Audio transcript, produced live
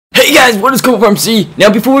Hey guys, what is ColdFireMC?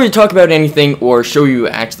 Now before we talk about anything or show you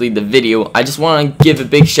actually the video, I just want to give a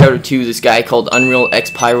big shout out to this guy called Unreal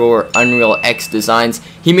X Pyro or Unreal X Designs.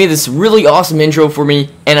 He made this really awesome intro for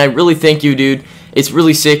me and I really thank you, dude. It's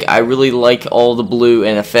really sick. I really like all the blue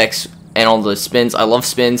and effects and all the spins. I love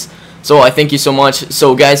spins. So I thank you so much.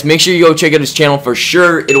 So guys, make sure you go check out his channel for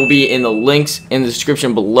sure. It'll be in the links in the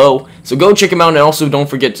description below. So go check him out and also don't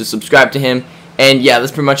forget to subscribe to him. And yeah,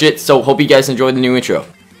 that's pretty much it. So hope you guys enjoyed the new intro.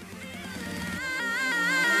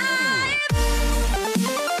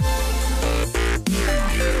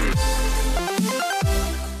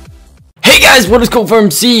 Hey guys, what is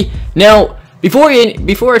ColdFireMC? Now,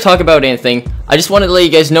 before I talk about anything, I just wanted to let you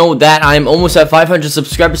guys know that I'm almost at 500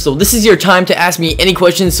 subscribers, so this is your time to ask me any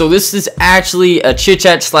questions. So this is actually a chit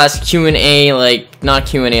chat slash Q&A, like, not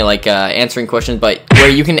Q&A like answering questions, but where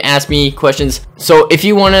you can ask me questions. So if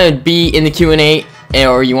you want to be in the Q&A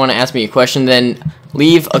or you want to ask me a question, then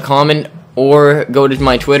leave a comment or go to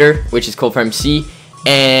my Twitter, which is ColdFireMC,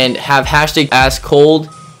 and have hashtag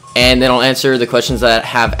AskCold. And then I'll answer the questions that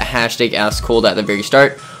have a hashtag AskCold at the very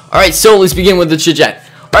start. Alright, so let's begin with the chit chat.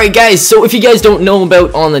 Alright guys, so if you guys don't know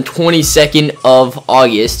about on the 22nd of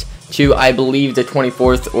August to I believe the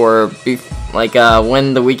 24th or like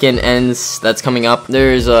when the weekend ends, that's coming up,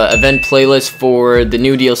 there's a event playlist for the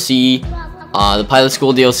new DLC, the Pilot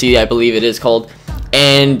School DLC I believe it is called.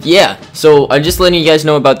 And yeah, so I'm just letting you guys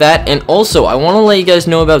know about that. And also I want to let you guys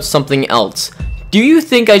know about something else. Do you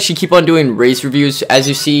think I should keep on doing race reviews? As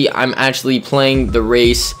you see, I'm actually playing the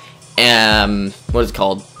race, what is it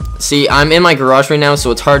called? See, I'm in my garage right now,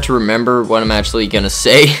 so it's hard to remember what I'm actually gonna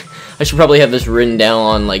say. I should probably have this written down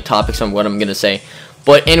on like topics on what I'm gonna say.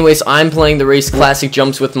 But anyways, I'm playing the race classic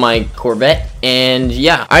jumps with my Corvette, and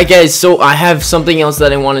yeah. Alright guys, so I have something else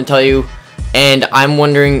that I want to tell you, and I'm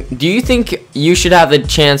wondering, do you think you should have a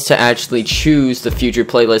chance to actually choose the future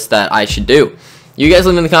playlist that I should do? You guys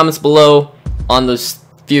leave in the comments below on those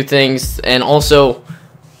few things. And also,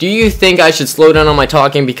 do you think I should slow down on my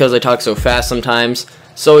talking because I talk so fast sometimes?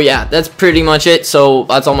 So yeah, that's pretty much it. So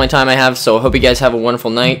that's all my time I have. So I hope you guys have a wonderful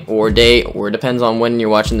night or day, or it depends on when you're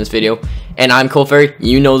watching this video. And I'm ColdFire,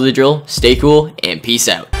 you know the drill. Stay cool and peace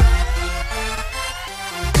out.